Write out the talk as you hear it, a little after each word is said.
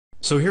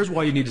So here's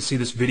why you need to see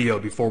this video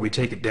before we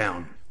take it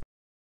down.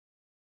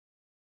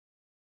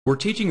 We're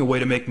teaching a way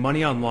to make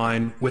money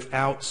online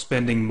without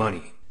spending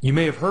money. You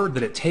may have heard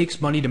that it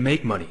takes money to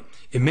make money.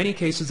 In many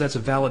cases that's a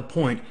valid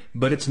point,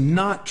 but it's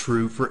not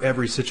true for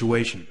every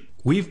situation.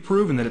 We've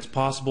proven that it's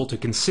possible to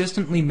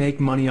consistently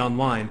make money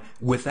online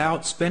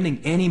without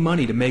spending any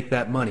money to make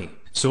that money.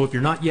 So if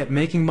you're not yet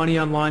making money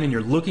online and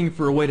you're looking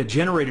for a way to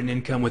generate an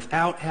income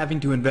without having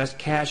to invest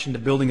cash into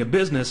building a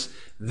business,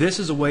 this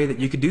is a way that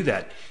you could do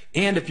that.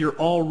 And if you're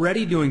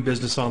already doing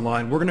business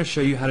online, we're going to show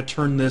you how to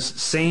turn this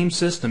same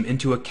system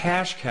into a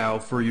cash cow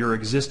for your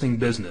existing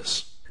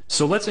business.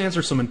 So let's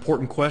answer some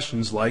important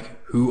questions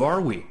like, who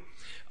are we?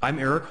 I'm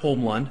Eric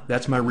Holmlund,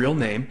 that's my real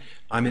name.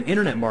 I'm an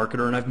internet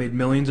marketer and I've made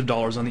millions of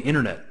dollars on the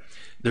internet.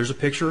 There's a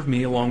picture of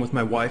me along with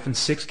my wife and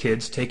 6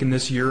 kids taken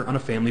this year on a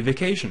family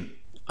vacation.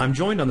 I'm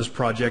joined on this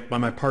project by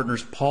my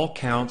partners Paul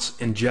Counts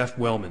and Jeff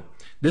Wellman.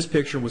 This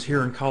picture was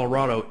here in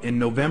Colorado in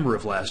November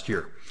of last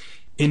year.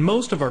 In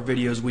most of our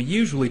videos, we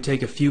usually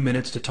take a few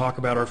minutes to talk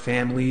about our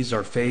families,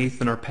 our faith,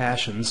 and our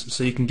passions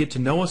so you can get to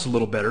know us a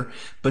little better,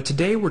 but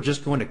today we're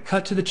just going to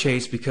cut to the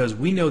chase because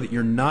we know that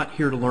you're not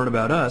here to learn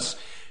about us,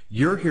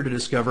 you're here to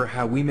discover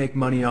how we make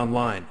money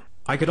online.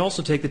 I could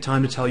also take the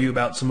time to tell you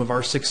about some of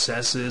our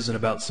successes and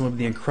about some of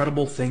the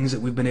incredible things that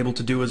we've been able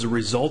to do as a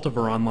result of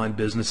our online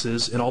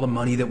businesses and all the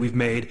money that we've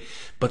made.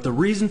 But the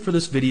reason for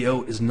this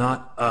video is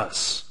not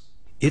us.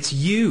 It's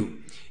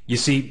you. You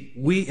see,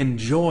 we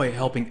enjoy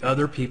helping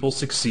other people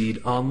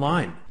succeed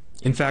online.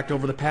 In fact,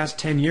 over the past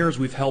 10 years,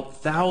 we've helped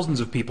thousands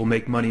of people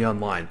make money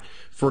online.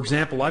 For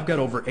example, I've got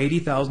over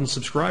 80,000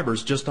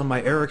 subscribers just on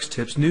my Eric's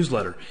Tips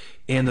newsletter,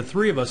 and the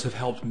 3 of us have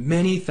helped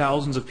many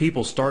thousands of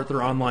people start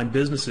their online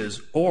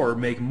businesses or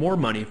make more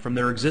money from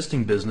their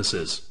existing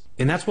businesses.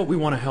 And that's what we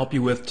want to help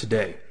you with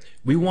today.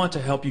 We want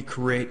to help you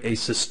create a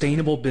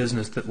sustainable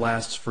business that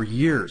lasts for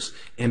years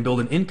and build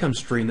an income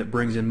stream that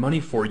brings in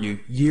money for you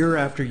year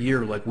after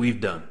year like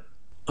we've done.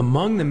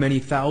 Among the many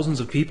thousands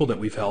of people that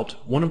we've helped,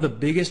 one of the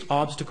biggest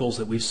obstacles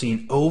that we've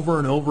seen over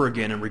and over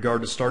again in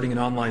regard to starting an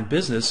online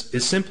business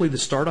is simply the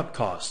startup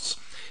costs.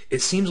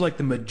 It seems like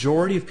the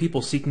majority of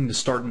people seeking to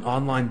start an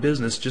online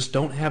business just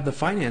don't have the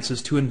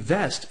finances to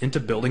invest into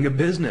building a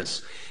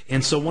business.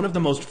 And so one of the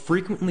most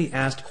frequently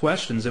asked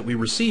questions that we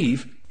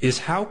receive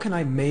is, how can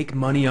I make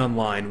money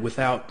online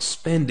without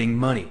spending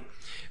money?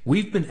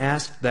 We've been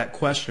asked that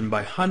question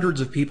by hundreds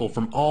of people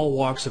from all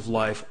walks of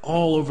life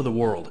all over the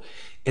world.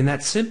 And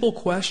that simple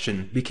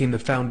question became the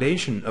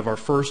foundation of our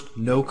first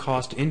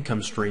no-cost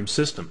income stream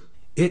system.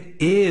 It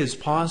is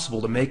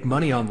possible to make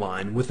money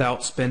online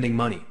without spending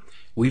money.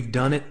 We've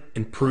done it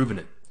and proven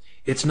it.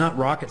 It's not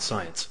rocket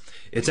science.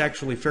 It's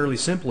actually fairly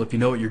simple if you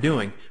know what you're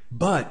doing,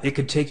 but it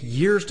could take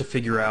years to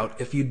figure out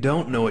if you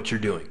don't know what you're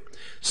doing.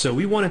 So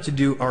we wanted to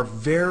do our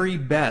very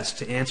best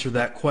to answer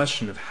that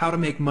question of how to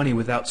make money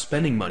without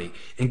spending money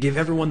and give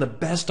everyone the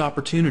best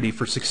opportunity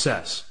for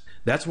success.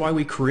 That's why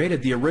we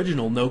created the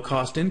original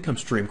no-cost income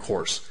stream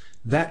course.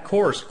 That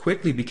course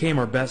quickly became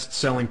our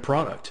best-selling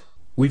product.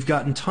 We've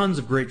gotten tons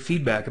of great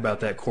feedback about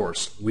that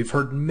course. We've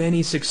heard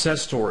many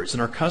success stories,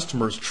 and our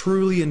customers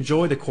truly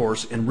enjoy the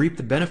course and reap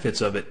the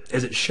benefits of it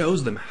as it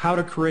shows them how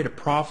to create a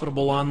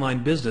profitable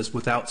online business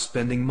without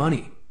spending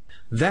money.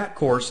 That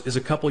course is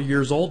a couple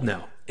years old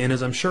now, and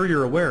as I'm sure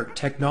you're aware,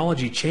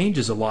 technology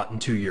changes a lot in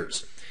 2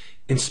 years.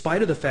 In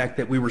spite of the fact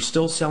that we were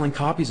still selling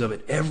copies of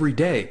it every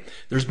day,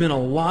 there's been a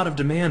lot of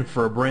demand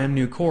for a brand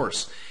new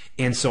course.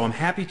 And so I'm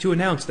happy to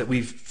announce that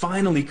we've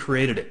finally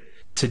created it.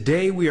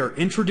 Today we are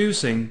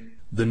introducing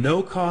the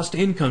No Cost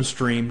Income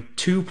Stream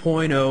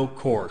 2.0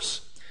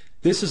 course.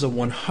 This is a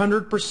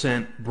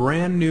 100%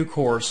 brand new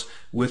course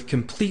with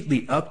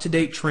completely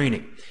up-to-date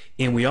training.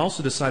 And we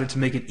also decided to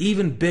make it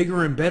even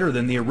bigger and better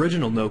than the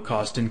original No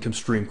Cost Income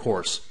Stream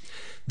course.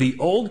 The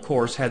old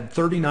course had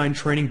 39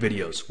 training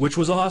videos, which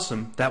was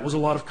awesome. That was a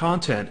lot of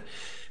content.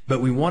 But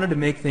we wanted to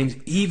make things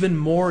even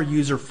more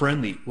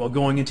user-friendly while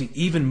going into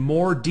even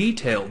more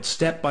detailed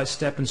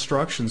step-by-step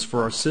instructions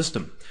for our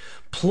system.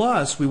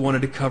 Plus, we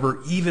wanted to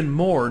cover even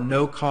more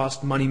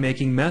no-cost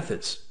money-making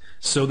methods.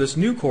 So this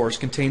new course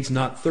contains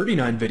not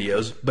 39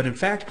 videos, but in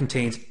fact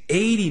contains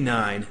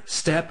 89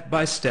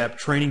 step-by-step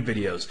training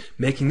videos,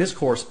 making this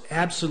course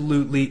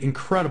absolutely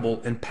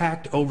incredible and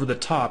packed over the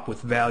top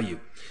with value.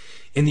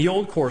 In the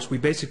old course, we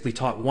basically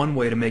taught one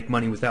way to make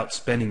money without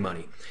spending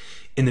money.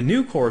 In the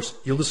new course,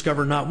 you'll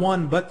discover not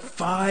 1, but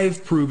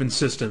 5 proven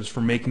systems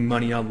for making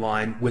money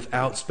online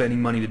without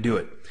spending money to do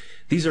it.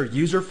 These are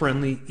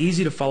user-friendly,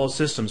 easy-to-follow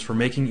systems for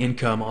making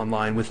income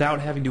online without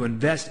having to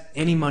invest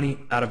any money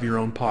out of your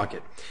own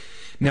pocket.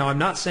 Now, I'm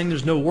not saying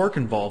there's no work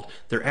involved.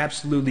 There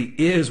absolutely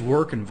is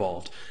work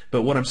involved.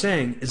 But what I'm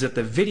saying is that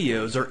the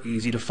videos are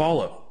easy to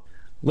follow.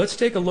 Let's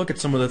take a look at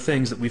some of the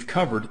things that we've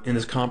covered in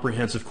this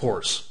comprehensive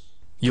course.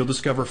 You'll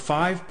discover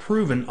 5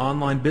 proven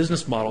online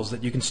business models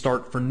that you can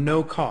start for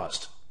no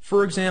cost.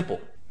 For example,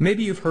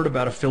 maybe you've heard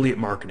about affiliate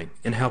marketing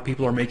and how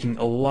people are making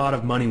a lot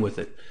of money with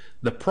it.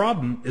 The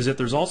problem is that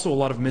there's also a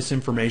lot of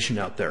misinformation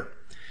out there.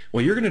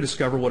 Well, you're going to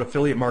discover what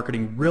affiliate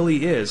marketing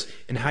really is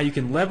and how you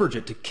can leverage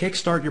it to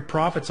kickstart your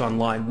profits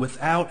online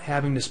without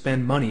having to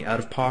spend money out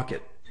of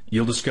pocket.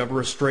 You'll discover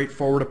a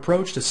straightforward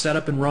approach to set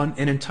up and run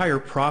an entire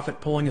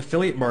profit-pulling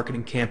affiliate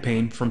marketing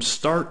campaign from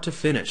start to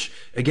finish,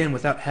 again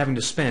without having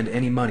to spend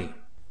any money.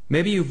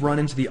 Maybe you've run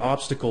into the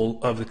obstacle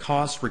of the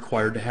costs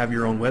required to have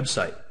your own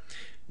website.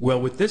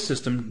 Well, with this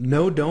system,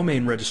 no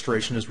domain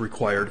registration is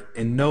required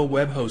and no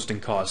web hosting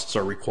costs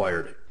are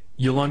required.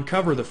 You'll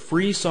uncover the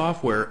free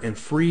software and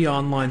free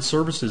online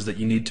services that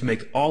you need to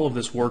make all of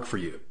this work for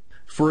you.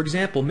 For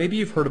example, maybe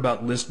you've heard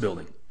about list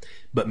building,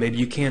 but maybe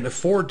you can't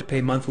afford to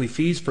pay monthly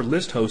fees for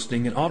list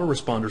hosting and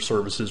autoresponder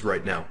services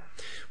right now.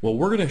 Well,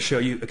 we're going to show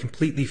you a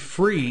completely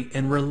free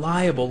and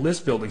reliable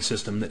list building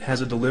system that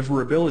has a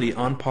deliverability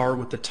on par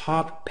with the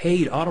top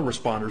paid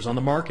autoresponders on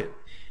the market.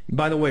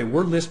 By the way,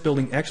 we're list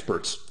building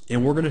experts,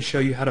 and we're going to show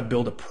you how to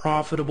build a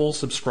profitable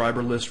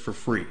subscriber list for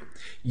free.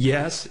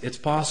 Yes, it's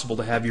possible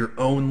to have your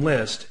own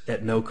list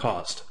at no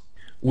cost.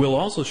 We'll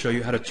also show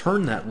you how to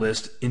turn that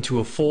list into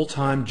a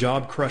full-time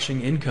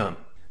job-crushing income.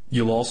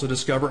 You'll also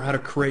discover how to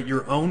create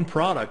your own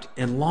product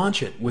and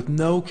launch it with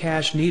no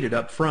cash needed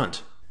up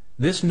front.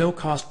 This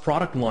no-cost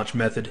product launch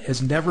method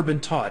has never been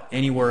taught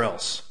anywhere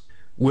else.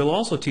 We'll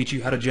also teach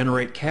you how to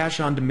generate cash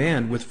on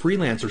demand with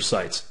freelancer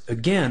sites,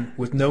 again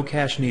with no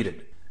cash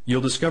needed.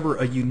 You'll discover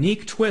a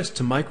unique twist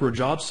to micro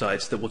job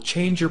sites that will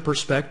change your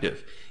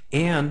perspective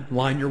and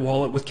line your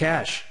wallet with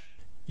cash.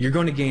 You're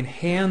going to gain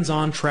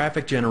hands-on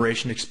traffic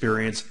generation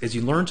experience as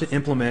you learn to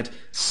implement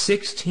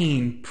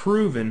 16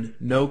 proven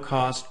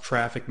no-cost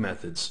traffic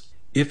methods.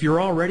 If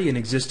you're already an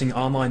existing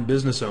online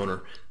business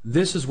owner,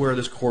 this is where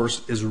this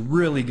course is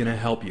really going to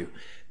help you.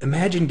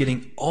 Imagine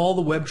getting all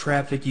the web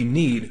traffic you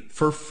need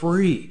for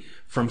free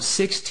from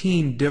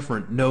 16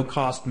 different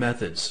no-cost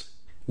methods.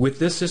 With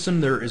this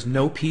system, there is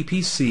no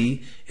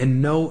PPC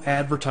and no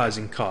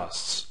advertising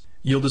costs.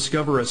 You'll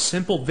discover a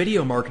simple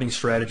video marketing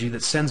strategy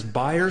that sends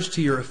buyers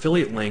to your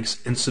affiliate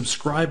links and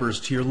subscribers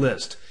to your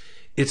list.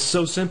 It's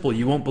so simple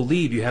you won't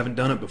believe you haven't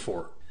done it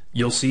before.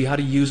 You'll see how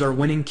to use our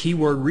winning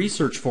keyword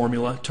research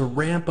formula to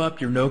ramp up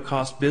your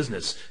no-cost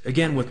business,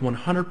 again with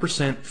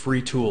 100%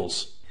 free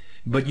tools.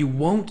 But you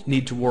won't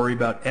need to worry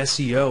about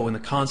SEO and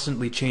the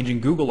constantly changing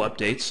Google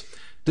updates.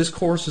 This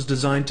course is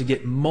designed to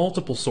get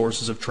multiple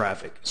sources of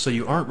traffic, so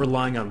you aren't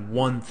relying on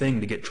one thing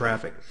to get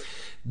traffic.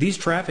 These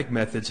traffic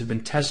methods have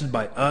been tested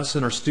by us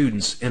and our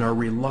students and are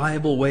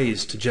reliable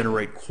ways to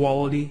generate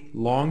quality,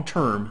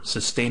 long-term,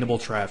 sustainable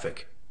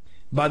traffic.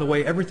 By the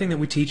way, everything that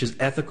we teach is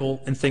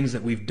ethical and things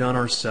that we've done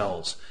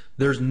ourselves.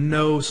 There's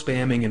no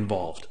spamming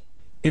involved.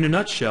 In a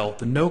nutshell,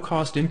 the No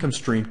Cost Income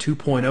Stream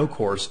 2.0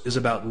 course is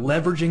about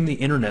leveraging the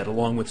internet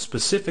along with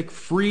specific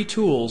free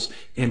tools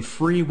and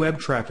free web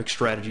traffic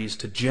strategies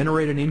to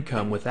generate an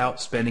income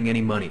without spending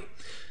any money.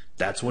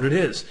 That's what it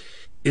is.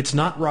 It's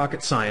not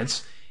rocket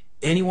science.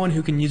 Anyone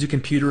who can use a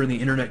computer and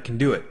the internet can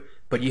do it,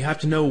 but you have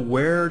to know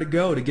where to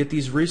go to get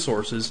these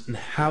resources and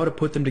how to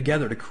put them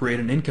together to create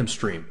an income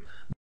stream.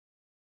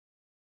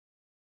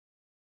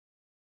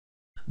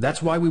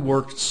 That's why we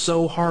worked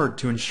so hard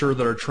to ensure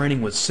that our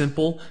training was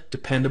simple,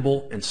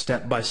 dependable, and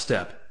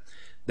step-by-step.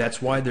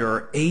 That's why there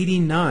are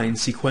 89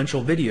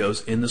 sequential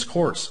videos in this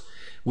course.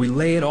 We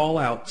lay it all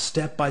out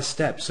step by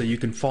step so you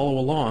can follow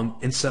along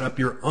and set up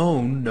your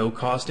own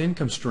no-cost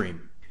income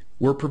stream.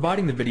 We're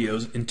providing the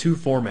videos in two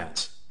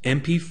formats,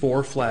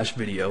 MP4 flash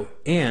video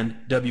and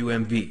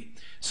WMV,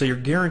 so you're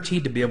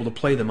guaranteed to be able to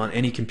play them on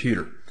any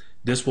computer.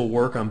 This will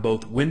work on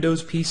both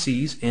Windows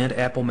PCs and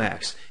Apple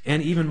Macs,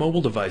 and even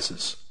mobile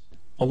devices.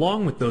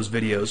 Along with those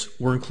videos,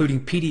 we're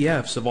including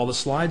PDFs of all the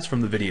slides from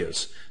the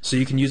videos, so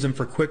you can use them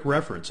for quick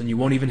reference and you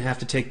won't even have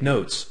to take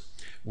notes.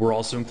 We're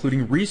also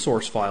including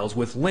resource files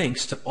with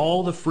links to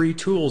all the free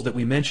tools that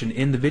we mention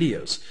in the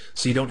videos,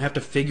 so you don't have to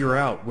figure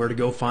out where to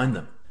go find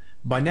them.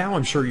 By now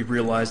I'm sure you've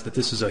realized that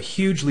this is a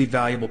hugely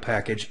valuable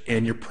package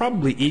and you're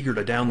probably eager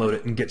to download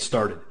it and get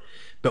started.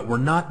 But we're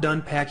not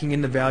done packing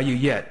in the value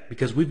yet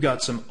because we've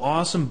got some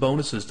awesome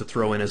bonuses to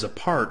throw in as a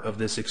part of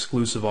this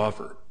exclusive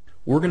offer.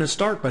 We're going to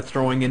start by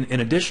throwing in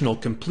an additional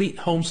complete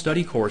home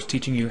study course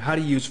teaching you how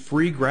to use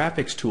free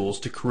graphics tools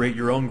to create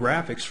your own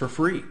graphics for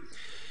free.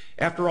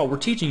 After all, we're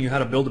teaching you how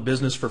to build a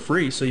business for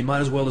free, so you might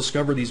as well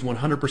discover these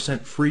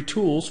 100% free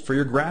tools for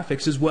your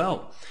graphics as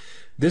well.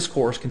 This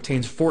course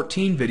contains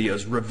 14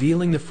 videos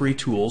revealing the free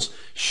tools,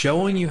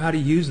 showing you how to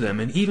use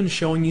them, and even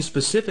showing you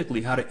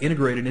specifically how to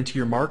integrate it into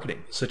your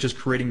marketing, such as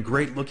creating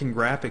great-looking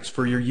graphics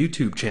for your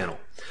YouTube channel.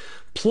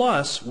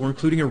 Plus, we're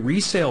including a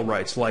resale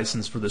rights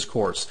license for this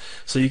course,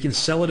 so you can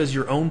sell it as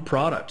your own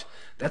product.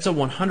 That's a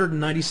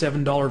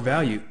 $197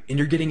 value, and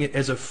you're getting it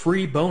as a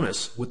free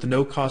bonus with the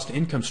No Cost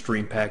Income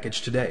Stream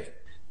package today.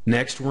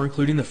 Next, we're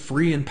including the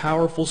free and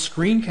powerful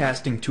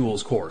screencasting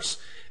tools course.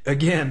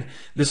 Again,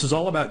 this is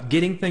all about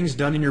getting things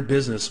done in your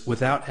business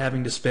without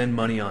having to spend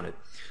money on it.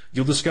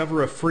 You'll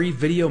discover a free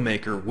video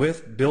maker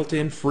with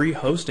built-in free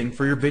hosting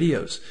for your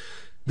videos.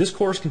 This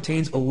course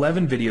contains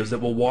 11 videos that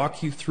will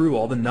walk you through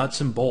all the nuts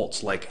and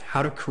bolts, like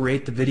how to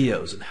create the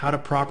videos and how to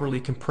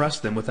properly compress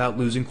them without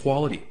losing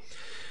quality.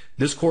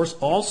 This course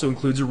also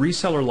includes a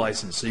reseller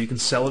license, so you can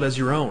sell it as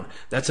your own.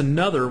 That's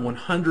another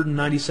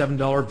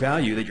 $197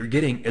 value that you're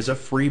getting as a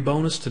free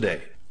bonus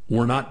today.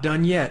 We're not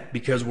done yet,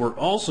 because we're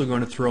also going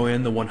to throw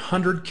in the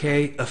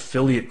 100K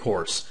affiliate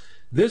course.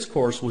 This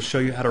course will show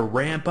you how to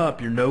ramp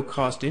up your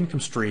no-cost income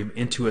stream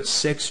into a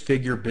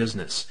six-figure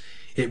business.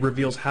 It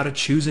reveals how to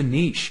choose a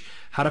niche,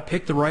 how to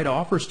pick the right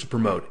offers to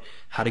promote,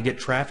 how to get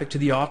traffic to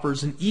the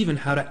offers, and even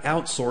how to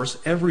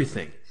outsource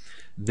everything.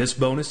 This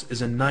bonus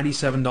is a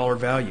 $97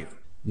 value.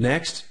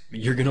 Next,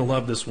 you're going to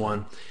love this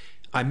one.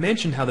 I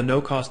mentioned how the No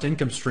Cost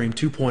Income Stream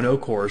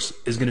 2.0 course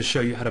is going to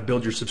show you how to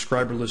build your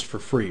subscriber list for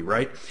free,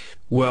 right?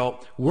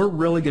 Well, we're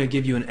really going to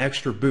give you an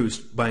extra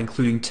boost by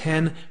including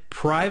 10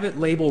 private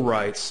label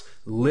rights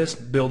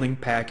list building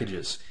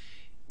packages.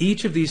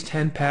 Each of these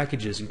 10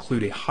 packages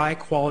include a high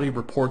quality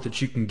report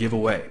that you can give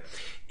away.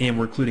 And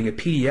we're including a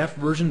PDF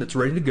version that's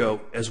ready to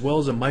go, as well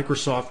as a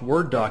Microsoft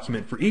Word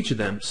document for each of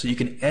them, so you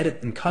can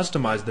edit and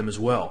customize them as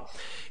well.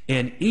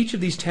 And each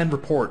of these 10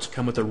 reports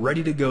come with a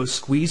ready-to-go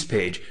squeeze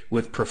page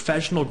with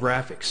professional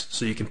graphics,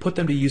 so you can put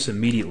them to use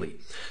immediately.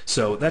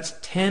 So that's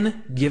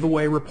 10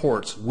 giveaway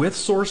reports with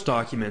source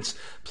documents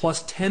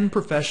plus 10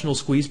 professional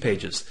squeeze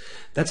pages.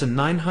 That's a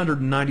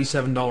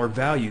 $997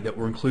 value that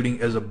we're including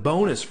as a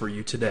bonus for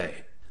you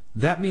today.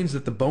 That means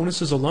that the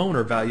bonuses alone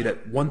are valued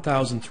at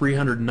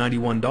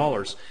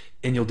 $1,391,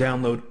 and you'll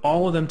download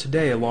all of them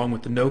today along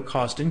with the No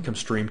Cost Income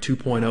Stream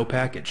 2.0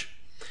 package.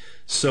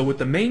 So with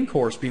the main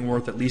course being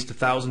worth at least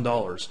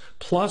 $1,000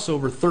 plus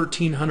over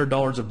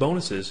 $1,300 of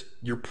bonuses,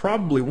 you're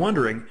probably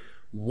wondering,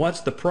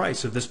 what's the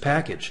price of this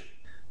package?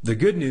 The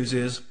good news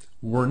is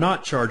we're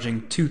not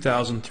charging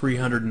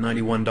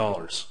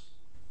 $2,391.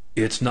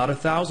 It's not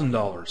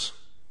 $1,000.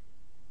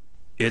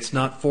 It's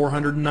not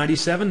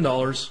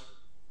 $497.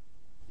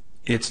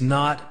 It's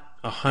not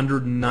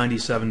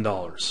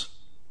 $197.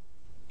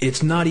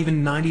 It's not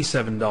even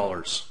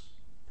 $97.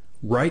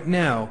 Right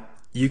now,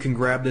 you can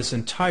grab this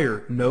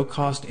entire No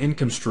Cost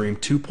Income Stream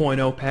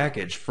 2.0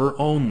 package for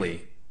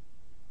only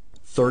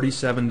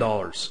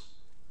 $37.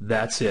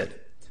 That's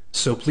it.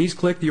 So please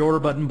click the order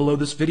button below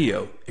this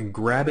video and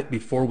grab it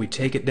before we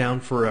take it down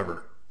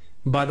forever.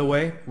 By the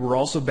way, we're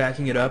also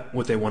backing it up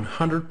with a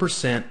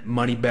 100%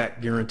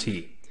 money-back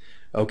guarantee.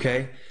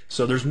 Okay?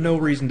 So there's no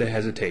reason to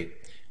hesitate.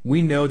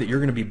 We know that you're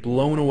going to be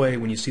blown away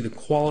when you see the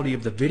quality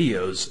of the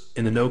videos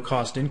in the No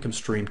Cost Income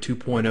Stream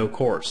 2.0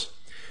 course.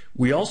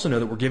 We also know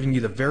that we're giving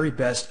you the very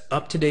best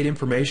up-to-date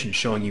information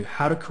showing you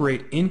how to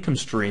create income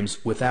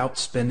streams without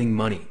spending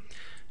money.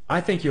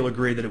 I think you'll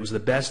agree that it was the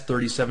best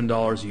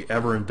 $37 you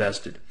ever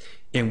invested,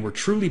 and we're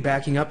truly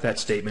backing up that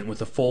statement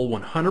with a full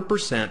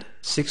 100%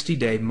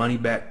 60-day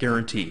money-back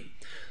guarantee.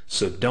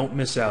 So don't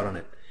miss out on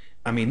it.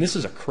 I mean, this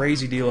is a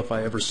crazy deal if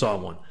I ever saw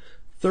one.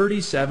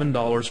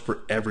 $37 for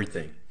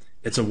everything.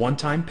 It's a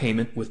one-time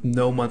payment with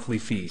no monthly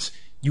fees.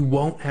 You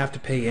won't have to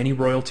pay any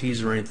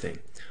royalties or anything.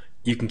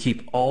 You can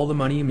keep all the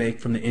money you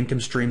make from the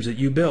income streams that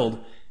you build,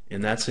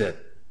 and that's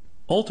it.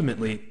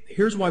 Ultimately,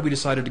 here's why we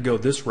decided to go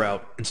this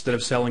route instead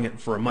of selling it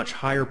for a much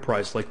higher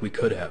price like we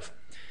could have.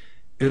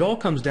 It all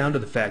comes down to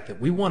the fact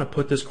that we want to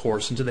put this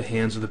course into the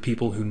hands of the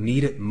people who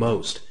need it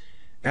most.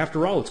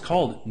 After all, it's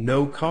called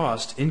No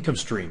Cost Income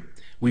Stream.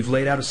 We've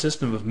laid out a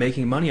system of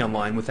making money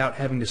online without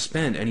having to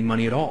spend any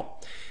money at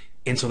all.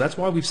 And so that's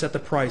why we've set the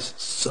price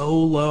so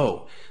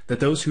low that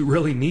those who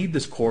really need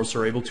this course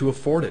are able to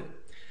afford it.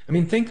 I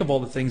mean, think of all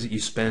the things that you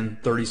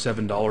spend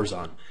 $37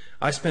 on.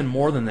 I spend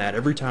more than that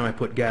every time I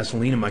put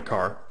gasoline in my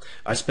car.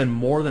 I spend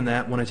more than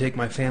that when I take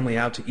my family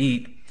out to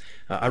eat.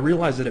 I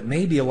realize that it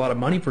may be a lot of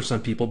money for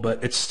some people,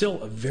 but it's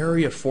still a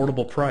very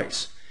affordable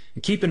price.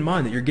 And keep in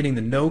mind that you're getting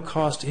the No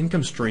Cost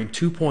Income Stream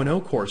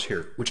 2.0 course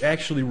here, which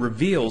actually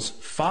reveals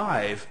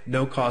 5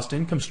 no-cost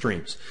income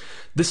streams.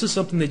 This is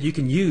something that you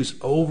can use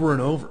over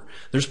and over.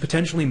 There's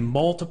potentially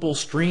multiple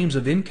streams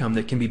of income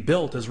that can be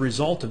built as a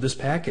result of this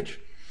package.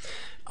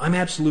 I'm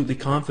absolutely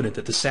confident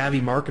that the savvy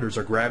marketers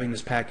are grabbing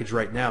this package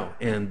right now,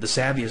 and the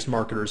savviest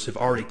marketers have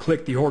already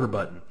clicked the order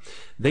button.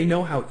 They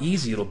know how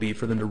easy it'll be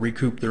for them to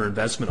recoup their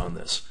investment on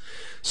this.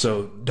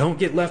 So don't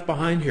get left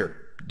behind here.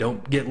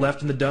 Don't get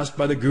left in the dust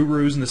by the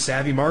gurus and the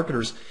savvy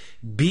marketers.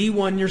 Be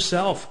one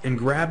yourself and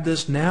grab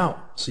this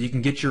now so you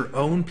can get your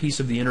own piece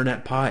of the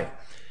internet pie.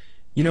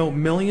 You know,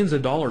 millions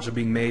of dollars are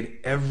being made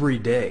every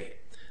day.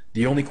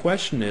 The only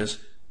question is,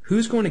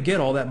 who's going to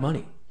get all that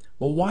money?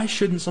 Well, why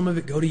shouldn't some of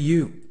it go to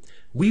you?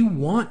 We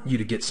want you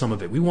to get some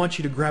of it. We want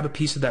you to grab a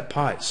piece of that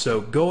pie.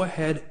 So go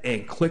ahead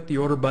and click the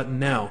order button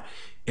now,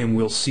 and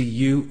we'll see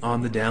you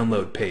on the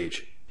download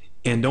page.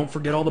 And don't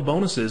forget all the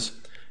bonuses.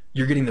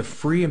 You're getting the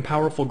free and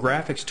powerful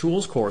graphics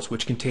tools course,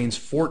 which contains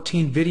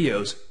 14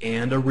 videos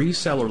and a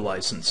reseller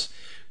license.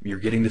 You're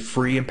getting the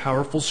free and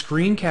powerful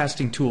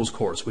screencasting tools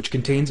course, which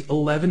contains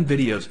 11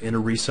 videos and a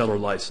reseller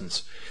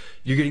license.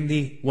 You're getting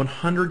the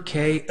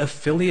 100K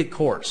affiliate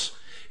course.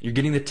 You're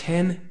getting the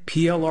 10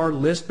 PLR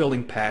list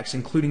building packs,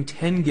 including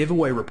 10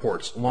 giveaway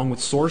reports, along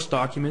with source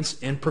documents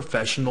and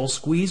professional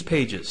squeeze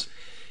pages.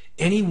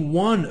 Any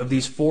one of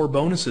these 4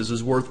 bonuses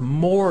is worth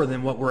more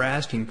than what we're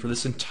asking for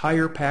this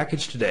entire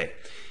package today.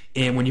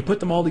 And when you put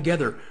them all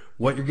together,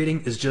 what you're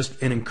getting is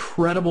just an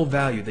incredible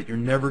value that you're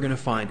never going to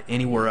find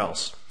anywhere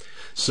else.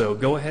 So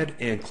go ahead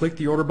and click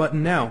the order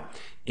button now,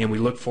 and we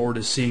look forward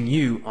to seeing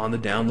you on the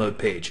download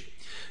page.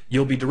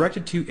 You'll be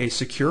directed to a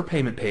secure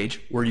payment page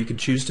where you can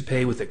choose to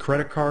pay with a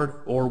credit card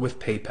or with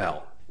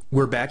PayPal.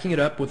 We're backing it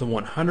up with a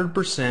 100%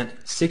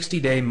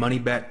 60-day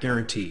money-back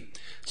guarantee,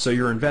 so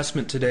your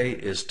investment today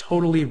is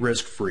totally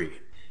risk-free.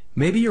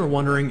 Maybe you're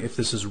wondering if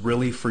this is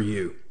really for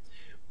you.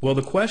 Well,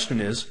 the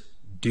question is,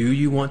 do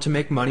you want to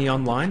make money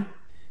online?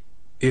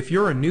 If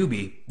you're a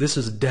newbie, this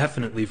is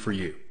definitely for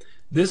you.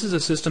 This is a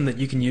system that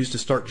you can use to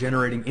start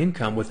generating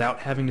income without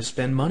having to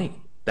spend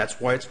money.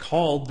 That's why it's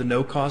called the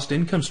no-cost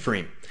income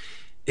stream.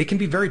 It can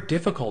be very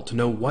difficult to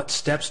know what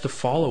steps to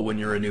follow when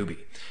you're a newbie.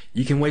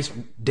 You can waste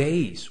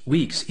days,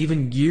 weeks,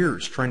 even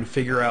years trying to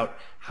figure out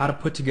how to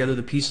put together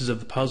the pieces of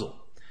the puzzle.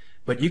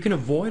 But you can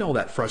avoid all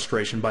that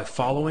frustration by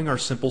following our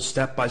simple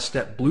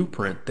step-by-step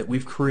blueprint that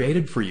we've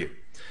created for you.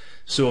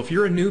 So if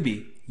you're a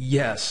newbie,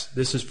 yes,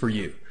 this is for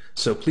you.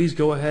 So please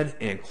go ahead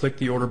and click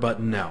the order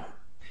button now.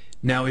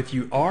 Now, if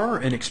you are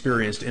an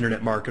experienced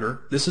internet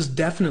marketer, this is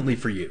definitely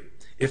for you.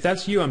 If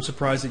that's you, I'm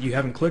surprised that you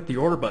haven't clicked the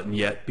order button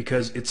yet,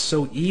 because it's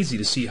so easy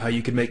to see how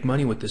you can make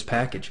money with this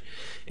package.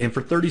 And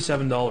for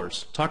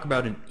 $37, talk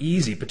about an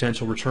easy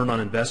potential return on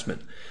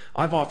investment.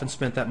 I've often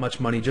spent that much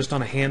money just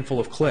on a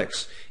handful of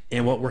clicks,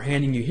 and what we're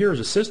handing you here is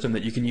a system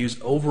that you can use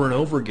over and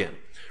over again.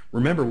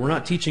 Remember, we're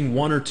not teaching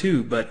one or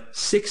two, but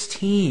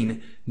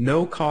 16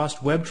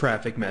 no-cost web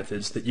traffic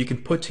methods that you can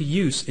put to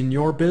use in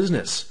your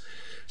business.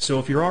 So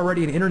if you're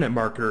already an internet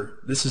marketer,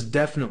 this is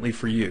definitely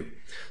for you.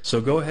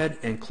 So go ahead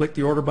and click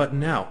the order button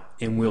now,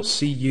 and we'll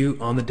see you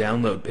on the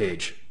download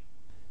page.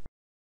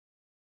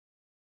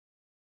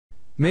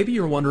 Maybe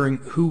you're wondering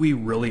who we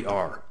really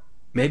are.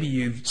 Maybe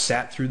you've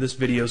sat through this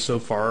video so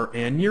far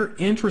and you're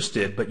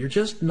interested, but you're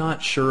just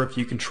not sure if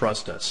you can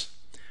trust us.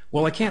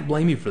 Well, I can't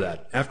blame you for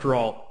that. After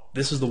all,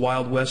 this is the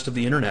Wild West of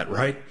the internet,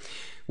 right?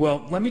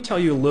 Well, let me tell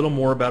you a little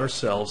more about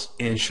ourselves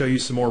and show you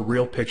some more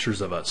real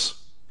pictures of us.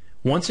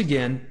 Once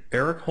again,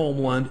 Eric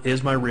Holmlund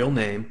is my real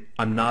name.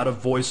 I'm not a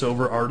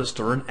voiceover artist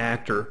or an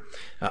actor.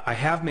 I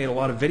have made a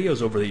lot of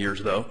videos over the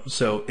years, though,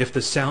 so if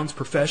this sounds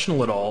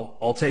professional at all,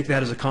 I'll take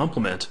that as a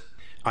compliment.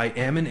 I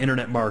am an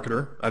internet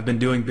marketer. I've been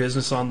doing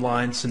business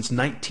online since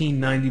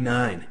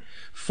 1999,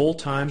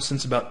 full-time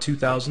since about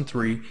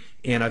 2003,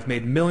 and I've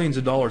made millions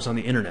of dollars on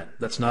the internet.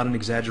 That's not an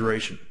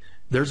exaggeration.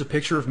 There's a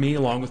picture of me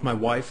along with my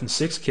wife and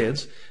 6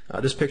 kids.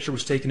 This picture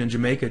was taken in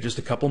Jamaica just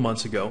a couple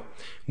months ago.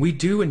 We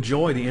do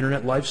enjoy the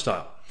internet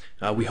lifestyle.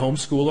 We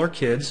homeschool our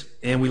kids,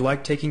 and we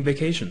like taking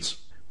vacations.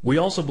 We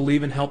also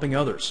believe in helping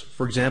others.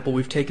 For example,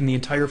 we've taken the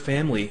entire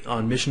family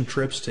on mission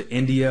trips to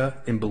India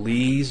and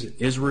Belize,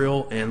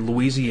 Israel, and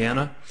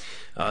Louisiana.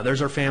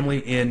 There's our family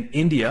in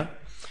India,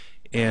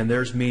 and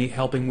there's me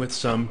helping with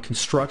some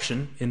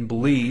construction in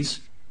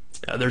Belize.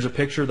 There's a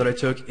picture that I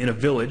took in a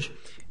village,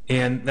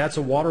 and that's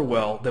a water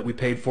well that we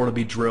paid for to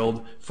be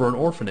drilled for an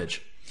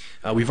orphanage.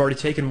 We've already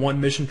taken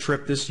 1 mission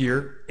trip this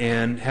year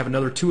and have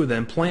another 2 of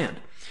them planned.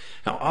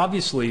 Now,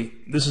 obviously,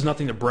 this is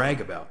nothing to brag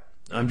about.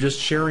 I'm just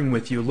sharing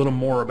with you a little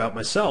more about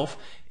myself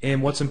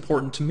and what's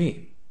important to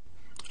me.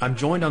 I'm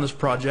joined on this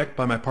project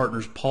by my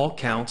partners Paul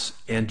Counts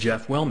and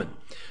Jeff Wellman.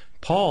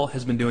 Paul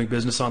has been doing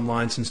business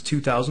online since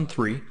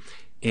 2003,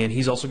 and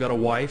he's also got a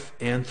wife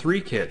and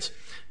 3 kids.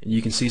 And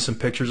you can see some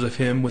pictures of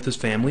him with his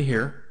family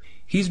here.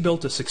 He's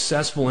built a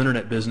successful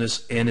internet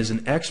business and is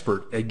an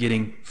expert at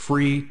getting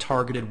free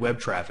targeted web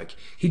traffic.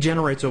 He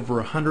generates over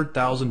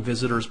 100,000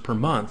 visitors per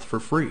month for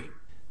free.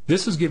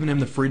 This has given him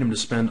the freedom to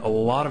spend a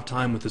lot of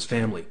time with his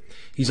family.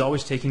 He's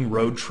always taking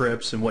road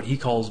trips and what he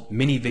calls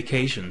mini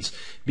vacations,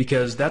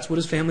 because that's what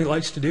his family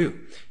likes to do.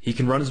 He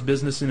can run his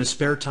business in his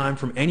spare time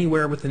from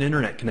anywhere with an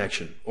internet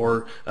connection,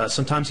 or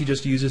sometimes he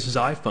just uses his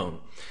iPhone.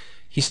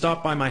 He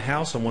stopped by my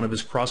house on one of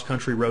his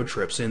cross-country road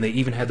trips, and they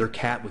even had their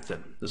cat with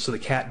them. So the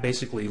cat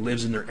basically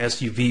lives in their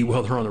SUV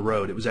while they're on the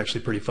road. It was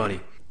actually pretty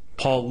funny.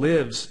 Paul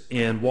lives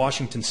in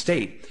Washington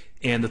State,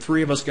 and the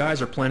 3 of us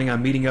guys are planning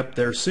on meeting up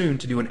there soon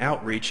to do an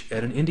outreach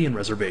at an Indian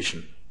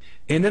reservation.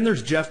 And then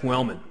there's Jeff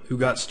Wellman, who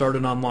got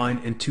started online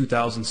in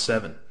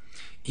 2007.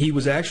 He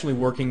was actually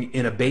working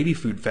in a baby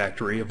food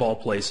factory, of all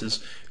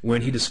places,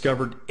 when he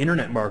discovered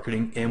internet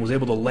marketing and was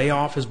able to lay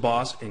off his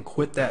boss and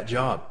quit that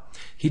job.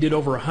 He did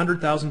over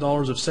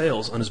 $100,000 of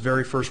sales on his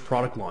very first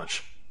product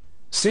launch.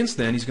 Since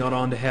then, he's gone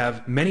on to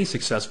have many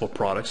successful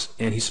products,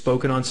 and he's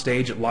spoken on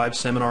stage at live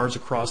seminars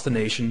across the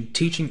nation,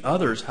 teaching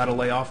others how to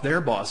lay off their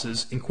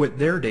bosses and quit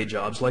their day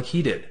jobs like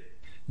he did.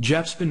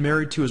 Jeff's been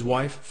married to his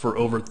wife for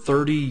over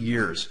 30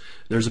 years.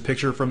 There's a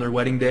picture from their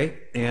wedding day,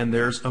 and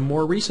there's a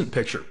more recent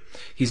picture.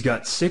 He's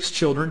got 6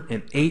 children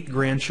and 8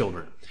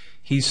 grandchildren.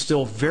 He's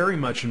still very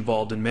much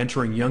involved in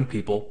mentoring young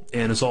people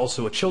and is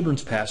also a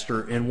children's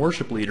pastor and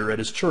worship leader at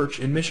his church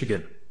in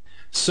Michigan.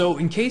 So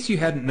in case you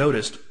hadn't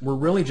noticed, we're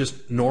really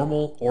just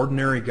normal,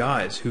 ordinary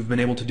guys who've been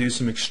able to do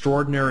some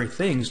extraordinary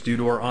things due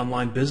to our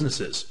online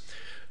businesses.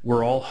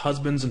 We're all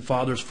husbands and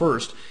fathers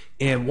first,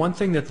 and one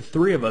thing that the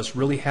 3 of us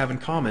really have in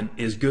common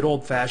is good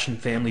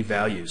old-fashioned family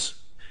values.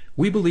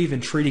 We believe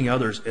in treating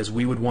others as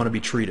we would want to be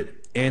treated,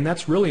 and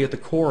that's really at the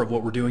core of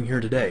what we're doing here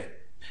today.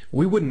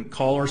 We wouldn't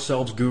call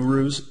ourselves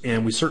gurus,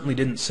 and we certainly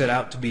didn't set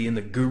out to be in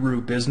the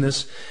guru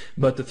business,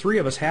 but the three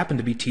of us happen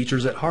to be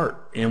teachers at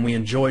heart, and we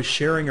enjoy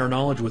sharing our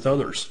knowledge with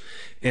others.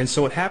 And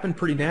so it happened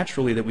pretty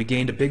naturally that we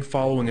gained a big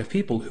following of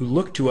people who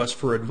look to us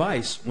for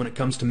advice when it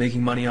comes to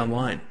making money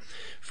online.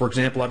 For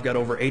example, I've got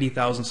over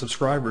 80,000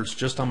 subscribers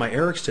just on my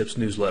Eric's Tips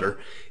newsletter,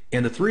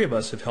 and the three of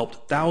us have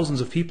helped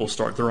thousands of people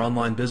start their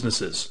online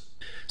businesses.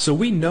 So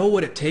we know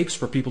what it takes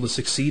for people to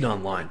succeed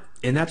online,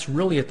 and that's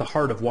really at the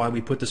heart of why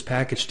we put this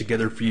package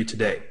together for you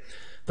today.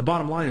 The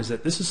bottom line is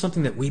that this is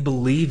something that we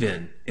believe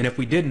in, and if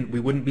we didn't, we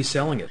wouldn't be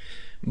selling it.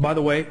 By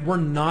the way, we're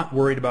not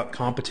worried about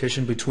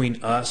competition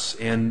between us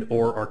and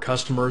or our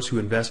customers who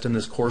invest in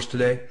this course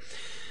today.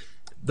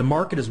 The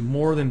market is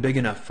more than big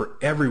enough for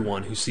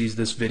everyone who sees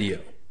this video.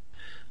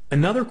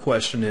 Another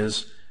question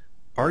is,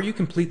 are you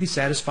completely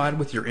satisfied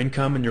with your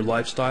income and your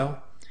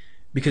lifestyle?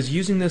 Because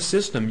using this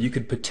system, you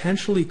could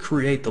potentially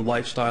create the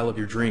lifestyle of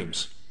your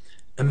dreams.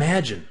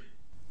 Imagine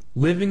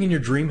living in your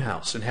dream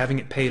house and having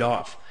it paid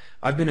off.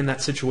 I've been in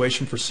that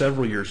situation for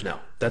several years now.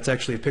 That's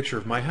actually a picture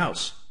of my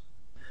house.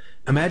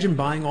 Imagine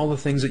buying all the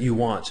things that you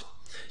want.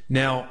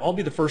 Now, I'll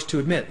be the first to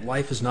admit,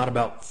 life is not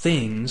about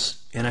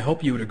things, and I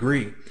hope you would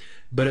agree,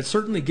 but it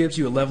certainly gives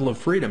you a level of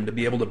freedom to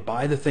be able to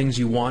buy the things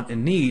you want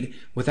and need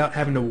without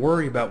having to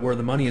worry about where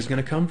the money is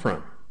going to come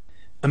from.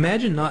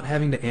 Imagine not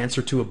having to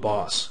answer to a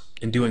boss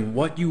and doing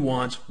what you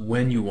want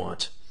when you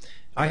want.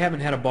 I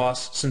haven't had a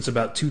boss since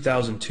about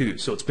 2002,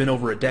 so it's been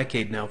over a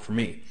decade now for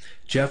me.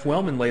 Jeff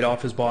Wellman laid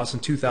off his boss in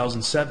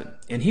 2007,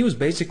 and he was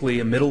basically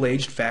a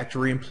middle-aged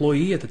factory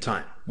employee at the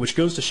time, which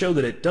goes to show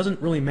that it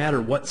doesn't really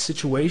matter what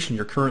situation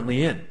you're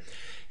currently in.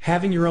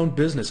 Having your own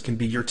business can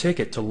be your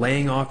ticket to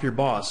laying off your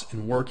boss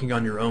and working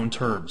on your own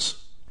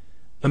terms.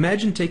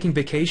 Imagine taking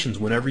vacations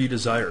whenever you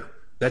desire.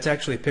 That's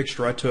actually a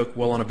picture I took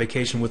while on a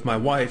vacation with my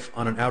wife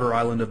on an outer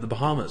island of the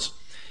Bahamas.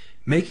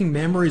 Making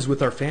memories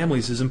with our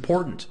families is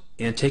important,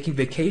 and taking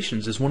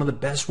vacations is one of the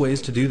best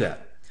ways to do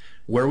that.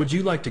 Where would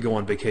you like to go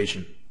on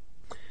vacation?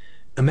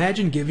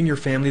 Imagine giving your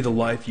family the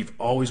life you've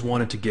always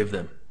wanted to give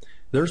them.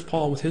 There's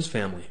Paul with his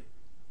family.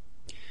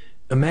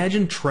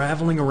 Imagine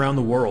traveling around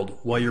the world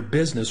while your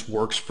business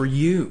works for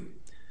you.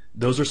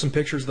 Those are some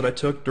pictures that I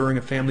took during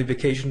a family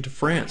vacation to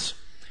France.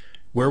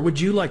 Where would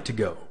you like to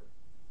go?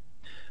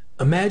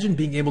 Imagine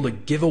being able to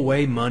give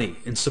away money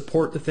and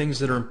support the things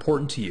that are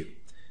important to you.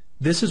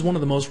 This is one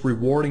of the most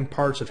rewarding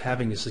parts of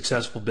having a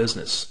successful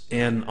business,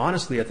 and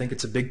honestly, I think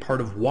it's a big part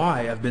of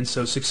why I've been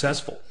so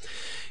successful.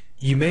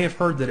 You may have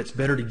heard that it's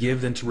better to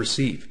give than to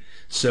receive,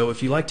 so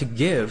if you like to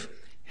give,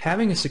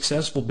 having a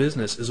successful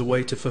business is a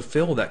way to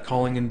fulfill that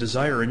calling and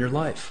desire in your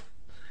life.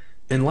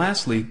 And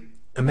lastly,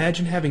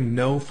 imagine having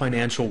no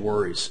financial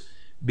worries,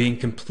 being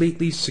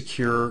completely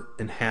secure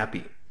and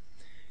happy.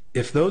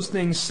 If those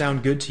things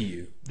sound good to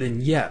you,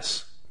 then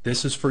yes,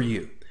 this is for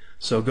you.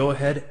 So go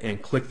ahead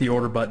and click the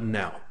order button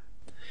now.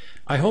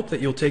 I hope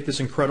that you'll take this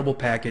incredible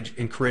package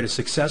and create a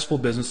successful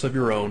business of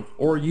your own,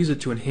 or use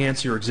it to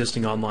enhance your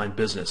existing online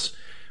business.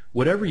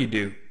 Whatever you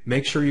do,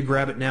 make sure you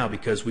grab it now,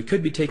 because we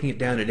could be taking it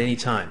down at any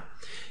time.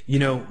 You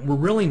know, we're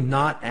really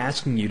not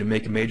asking you to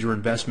make a major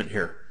investment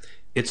here.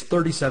 It's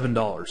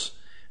 $37.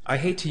 I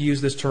hate to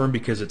use this term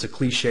because it's a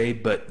cliche,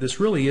 but this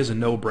really is a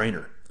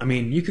no-brainer. I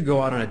mean, you could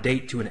go out on a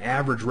date to an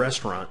average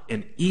restaurant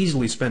and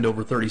easily spend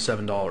over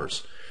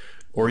 $37.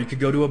 Or you could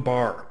go to a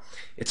bar.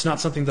 It's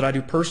not something that I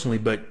do personally,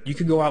 but you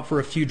could go out for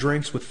a few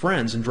drinks with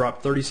friends and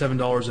drop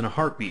 $37 in a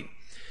heartbeat.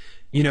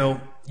 You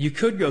know, you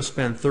could go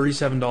spend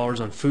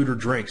 $37 on food or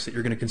drinks that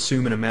you're going to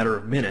consume in a matter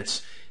of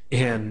minutes,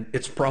 and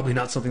it's probably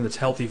not something that's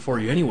healthy for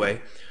you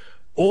anyway.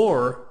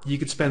 Or you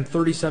could spend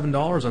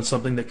 $37 on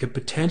something that could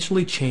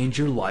potentially change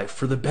your life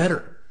for the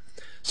better.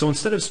 So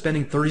instead of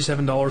spending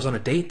 $37 on a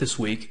date this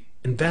week,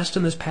 invest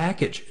in this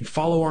package and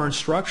follow our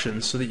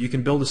instructions so that you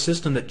can build a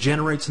system that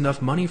generates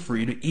enough money for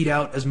you to eat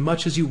out as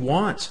much as you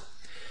want.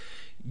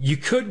 You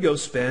could go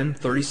spend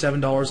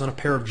 $37 on a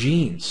pair of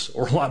jeans,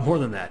 or a lot more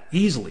than that,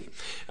 easily.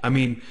 I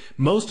mean,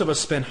 most of us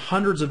spend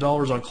hundreds of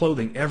dollars on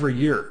clothing every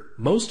year,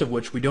 most of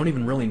which we don't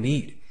even really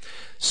need.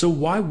 So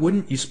why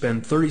wouldn't you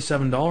spend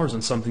 $37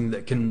 on something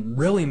that can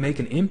really make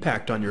an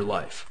impact on your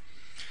life?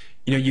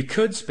 You know, you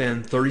could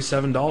spend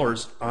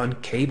 $37 on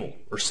cable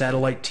or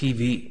satellite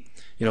TV.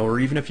 You know, or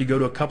even if you go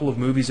to a couple of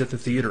movies at the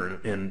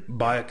theater and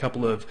buy a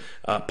couple of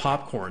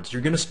popcorns,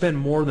 you're going to spend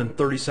more than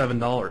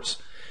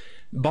 $37.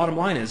 Bottom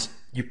line is,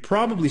 you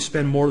probably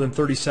spend more than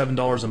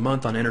 $37 a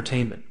month on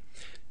entertainment.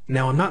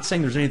 Now, I'm not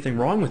saying there's anything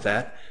wrong with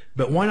that,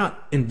 but why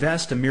not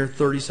invest a mere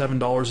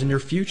 $37 in your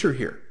future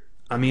here?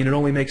 I mean, it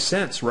only makes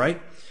sense,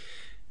 right?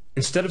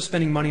 Instead of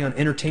spending money on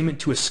entertainment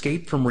to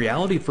escape from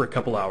reality for a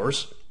couple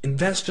hours,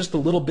 invest just a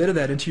little bit of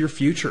that into your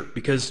future,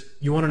 because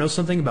you want to know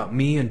something about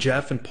me and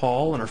Jeff and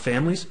Paul and our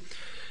families?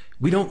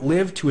 We don't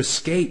live to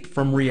escape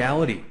from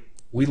reality.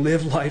 We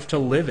live life to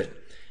live it.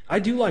 I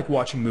do like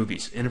watching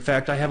movies, and in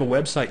fact I have a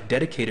website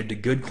dedicated to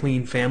good,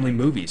 clean family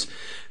movies.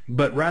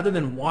 But rather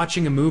than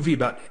watching a movie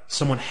about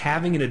someone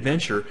having an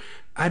adventure,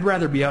 I'd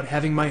rather be out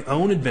having my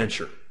own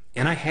adventure.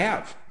 And I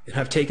have. And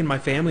I've taken my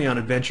family on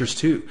adventures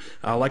too.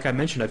 Like I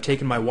mentioned, I've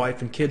taken my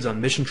wife and kids on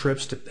mission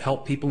trips to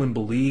help people in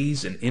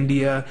Belize, in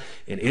India,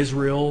 in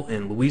Israel,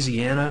 in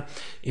Louisiana,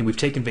 and we've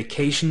taken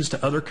vacations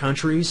to other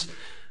countries.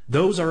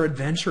 Those are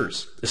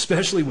adventures,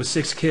 especially with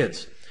 6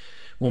 kids.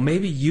 Well,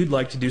 maybe you'd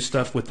like to do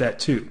stuff with that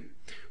too.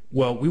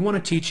 Well, we want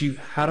to teach you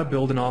how to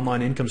build an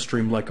online income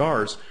stream like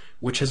ours,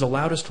 which has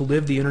allowed us to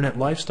live the internet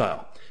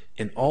lifestyle.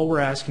 And all we're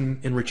asking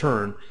in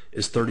return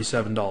is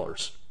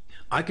 $37.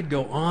 I could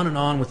go on and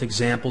on with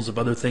examples of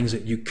other things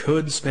that you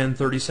could spend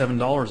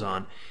 $37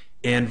 on,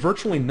 and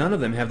virtually none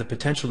of them have the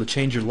potential to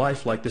change your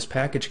life like this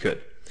package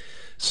could.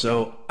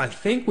 So I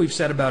think we've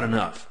said about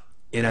enough,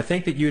 and I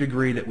think that you'd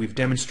agree that we've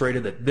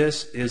demonstrated that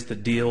this is the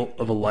deal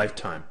of a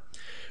lifetime.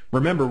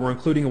 Remember, we're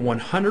including a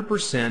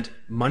 100%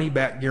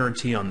 money-back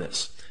guarantee on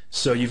this,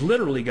 so you've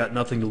literally got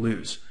nothing to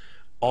lose.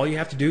 All you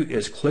have to do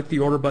is click the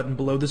order button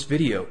below this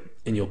video,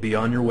 and you'll be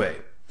on your way.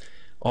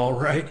 All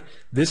right,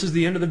 this is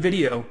the end of the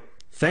video.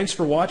 Thanks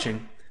for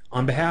watching.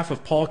 On behalf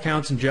of Paul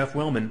Counts and Jeff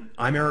Wellman,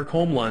 I'm Eric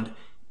Holmlund,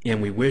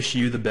 and we wish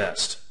you the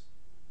best.